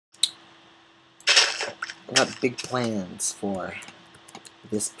I got big plans for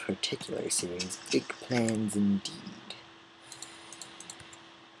this particular series. Big plans indeed.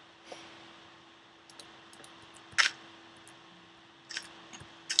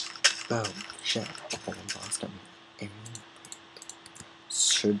 Boom, shut up, and Boston. And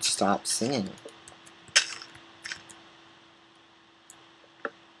should stop singing.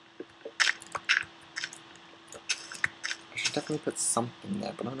 I should definitely put something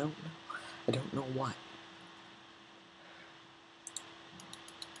there, but I don't know. I don't know what.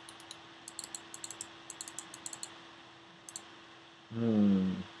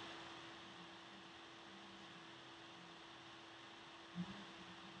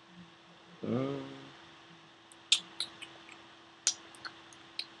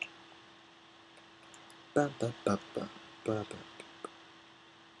 Ba ba ba ba ba ba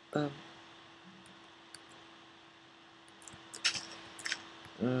ba.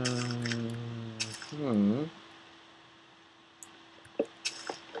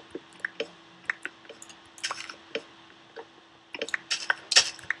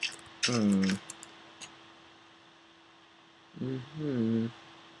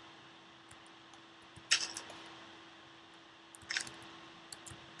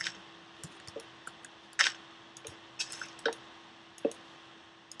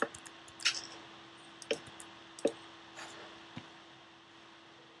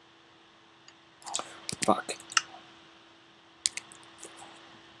 Fuck.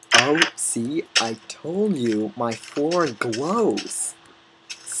 Oh, see? I told you, my floor glows.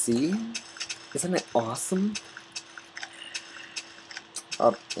 See? Isn't it awesome?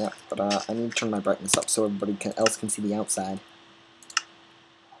 Oh, yeah, but I need to turn my brightness up so everybody else can see the outside.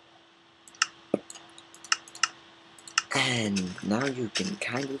 And now you can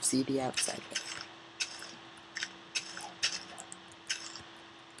kind of see the outside.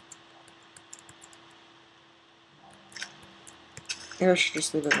 Here, I should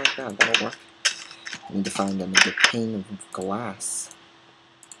just leave it like that. That'll work. I need to find another pane of glass.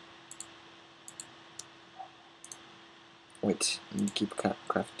 Wait, I need to keep crafting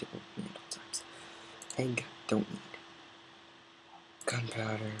at all times. Egg, don't need.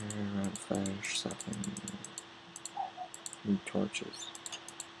 Gunpowder, red flesh, something. Need torches.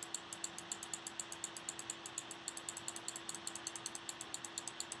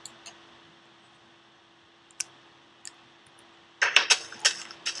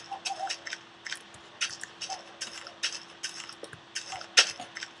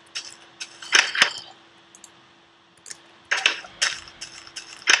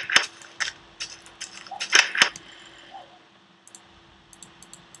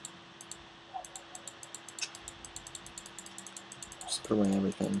 Just put away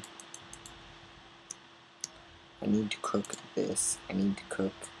everything. I need to cook this. I need to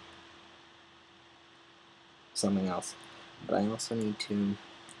cook something else. But I also need to...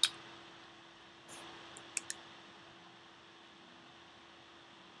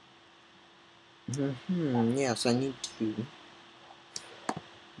 Yes, I need to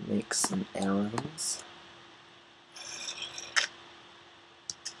make some arrows.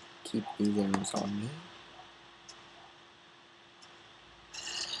 Keep these arrows on me.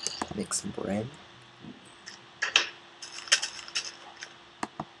 Make some bread.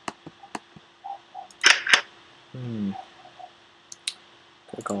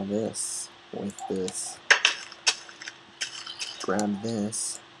 Cook all this with this. Grab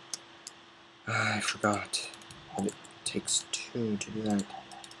this. I forgot. But it takes two to do that. It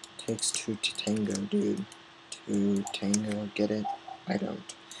takes two to tango, dude. Two tango, get it? I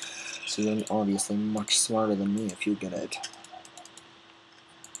don't. So you're obviously much smarter than me if you get it.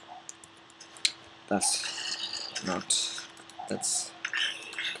 That's not... That's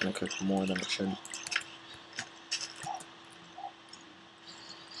gonna cook more than it should.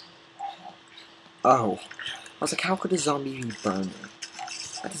 Oh. I was like, how could a zombie be burning?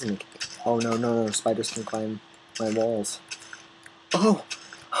 That doesn't make it... Oh, no, spiders can climb my walls. Oh!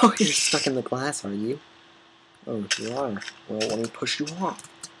 Oh, you're stuck in the glass, are you? Oh, you are. Well, let me push you off.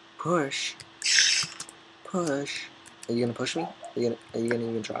 Push. Push. Are you gonna push me? Are you gonna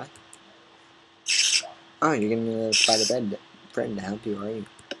even try? Oh, you're gonna spider friend to help you, are you?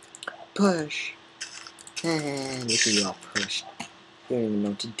 Push. And look at you all pushed. You don't even know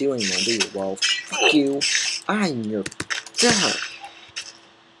what to do anymore, do you? Well, fuck you. I'm your dad.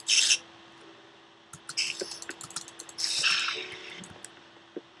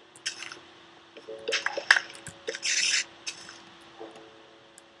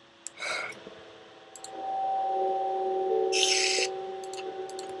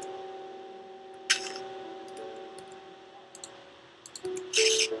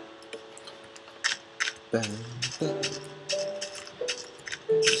 Bang, bang,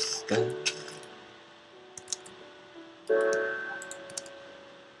 bang.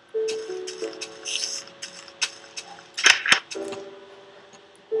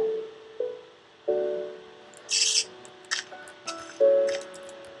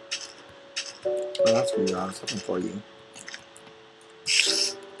 Oh, that's weird. I was looking for you.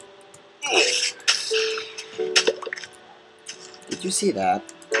 Did you see that?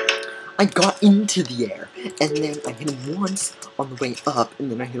 I got into the air, and then I hit him once on the way up,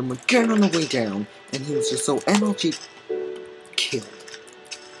 and then I hit him again on the way down, and he was just so MLG killed.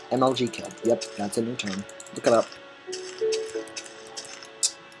 MLG killed. Yep, that's a new term. Look it up.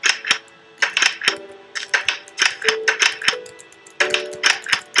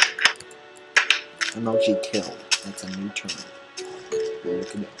 MLG killed. That's a new term.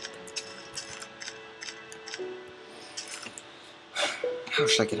 Look it up. How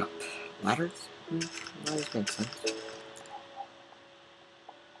should I get up? Ladders? Ladders make sense.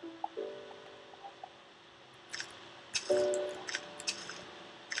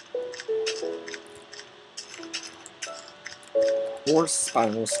 Or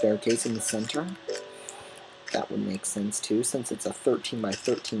spiral staircase in the center. That would make sense too, since it's a 13 by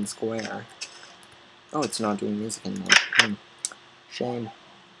 13 square. Oh, it's not doing music anymore. Shame.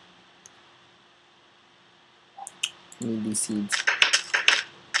 Need these seeds.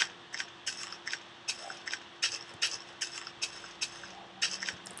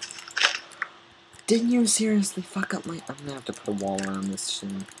 Didn't you seriously fuck up my... I'm gonna have to put a wall around this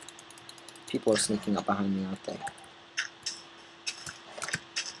soon. People are sneaking up behind me, aren't they?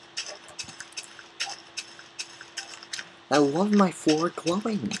 I love my floor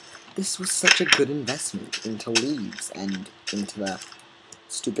glowing. This was such a good investment into leaves and into the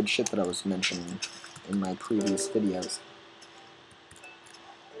stupid shit that I was mentioning in my previous videos.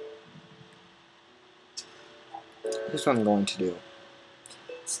 Here's what I'm going to do.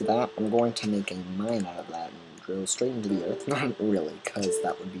 See that? I'm going to make a mine out of that and drill straight into the earth. Not really, because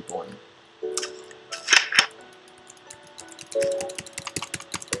that would be boring.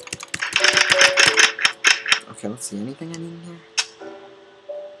 Okay, let's see. Anything I need in here?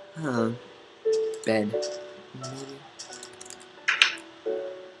 Bed. Maybe.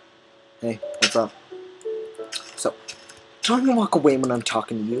 Hey, what's up? So, don't you walk away when I'm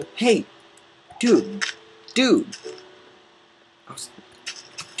talking to you. Hey! Dude! Dude!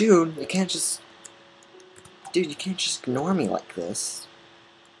 Dude, you can't just... Dude, you can't just ignore me like this.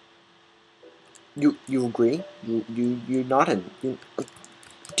 You agree? You nodded.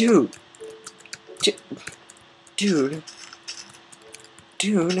 Dude! Dude!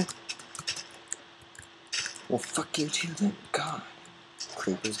 Dude! Well, fuck you too then. God.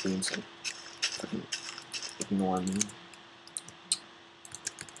 Creepers being so fucking ignore me.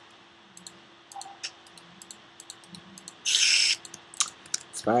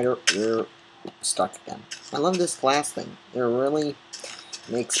 Spider, you're stuck again. I love this glass thing. It really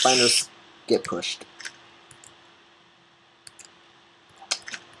makes spiders get pushed.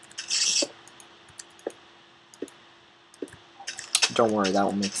 Don't worry, that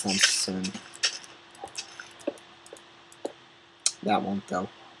will make sense soon. That won't though.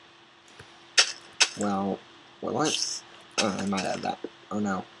 Well, what? Oh, I might add that. Oh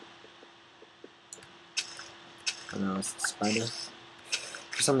no. Oh no, it's the spider.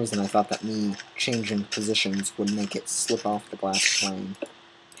 For some reason I thought that me changing positions would make it slip off the glass plane.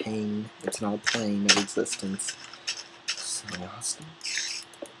 Pain. It's not a plane of existence. So Austin.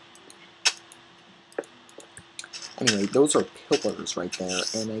 Anyway, those are pillars right there,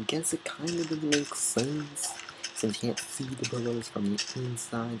 and I guess it kind of doesn't make sense since you can't see the pillars from the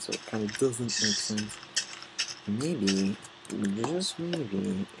inside, so it kind of doesn't make sense. Maybe, just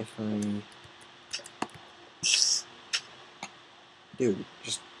maybe, if I... Dude,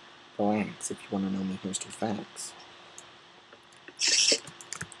 just relax. If you want to know me, here's 2 facts.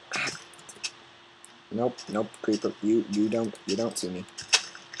 Nope, creeper. You don't see me.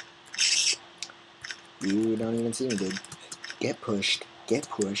 You don't even see me, dude. Get pushed, get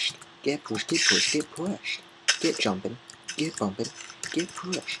pushed, get pushed, get pushed, get pushed. Get jumping, get bumping, get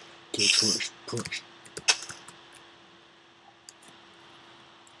pushed, pushed.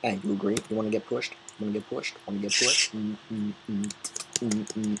 Hey, you agree? You want to get pushed? You want to get pushed? Want to get pushed?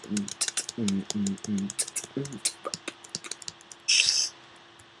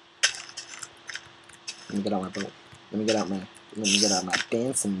 Let me get out my boat. Let me get out my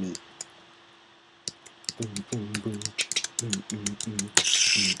dancing meat.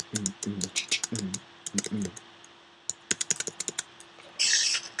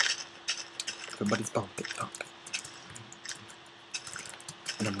 Everybody's bumping.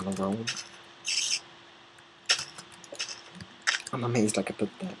 And I'm gonna roll. I'm amazed I could put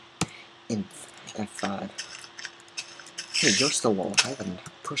that in F5. Hey, you're still alive and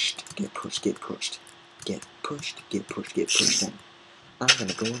pushed, get pushed, get pushed. Get pushed, get pushed, get pushed in. I'm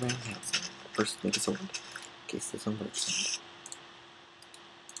gonna go around the house. First, make a sword. In case there's some bird sound.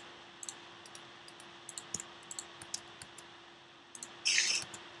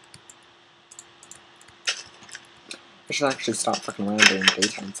 I should actually stop fucking around during the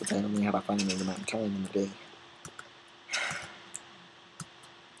daytime since I only have a finite amount of time in the day.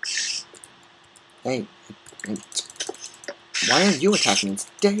 Hey, why aren't you attacking me? It's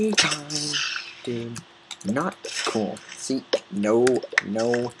daytime, dude. Not cool. See, no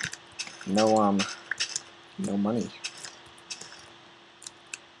money.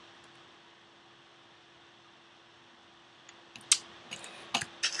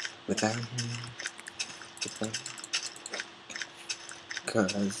 Without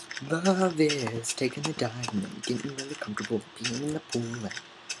cause love is taking a dive and then getting really comfortable being in the pool.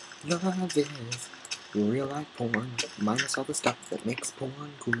 And love is real life porn, minus all the stuff that makes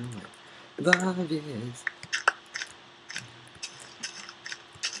porn cool. And love is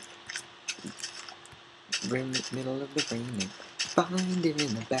middle of the rain and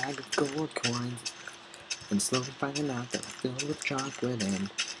finding a bag of gold coins and slowly finding out that they're filled with chocolate.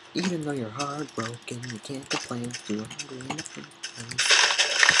 And even though you're heartbroken, you can't complain if you're hungry in the first place.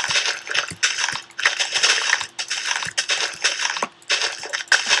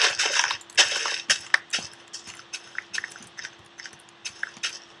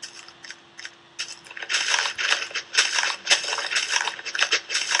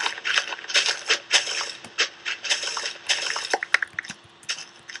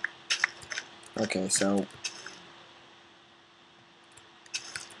 Okay, so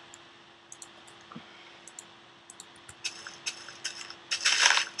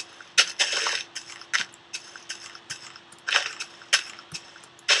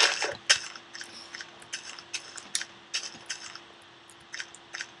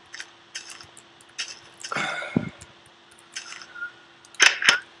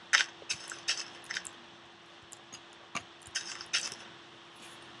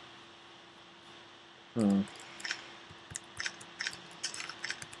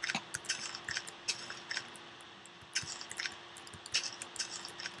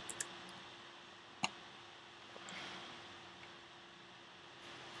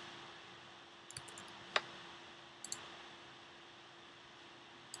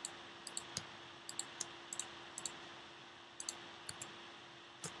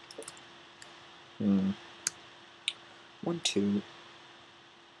one, two,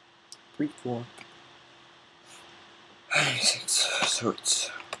 three, 4, 5, 6. So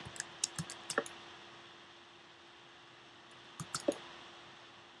it's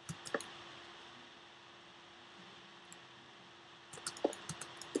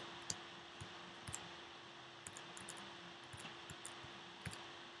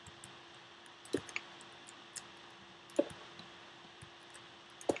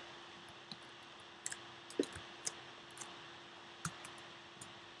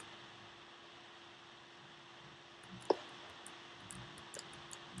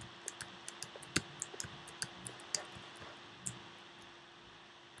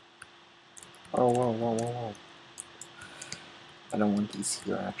whoa. I don't want these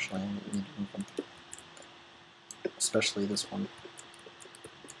here, actually. I don't need to move them. Especially this one.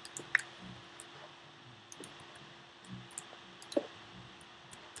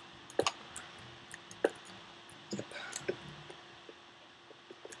 Yep.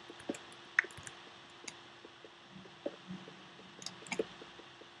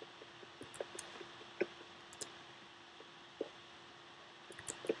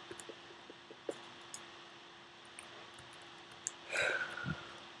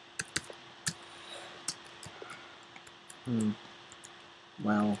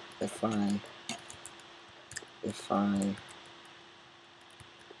 Well, if I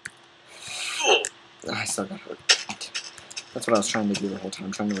still got hurt. That's what I was trying to do the whole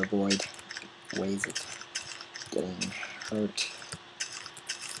time, trying to avoid ways of getting hurt.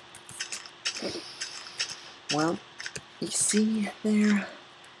 Well, you see there,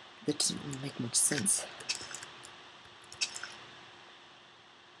 that doesn't really make much sense.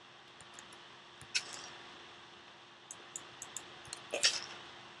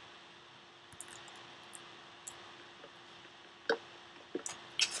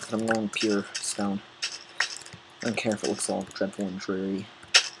 I'm going pure stone. I don't care if it looks all dreadful and dreary.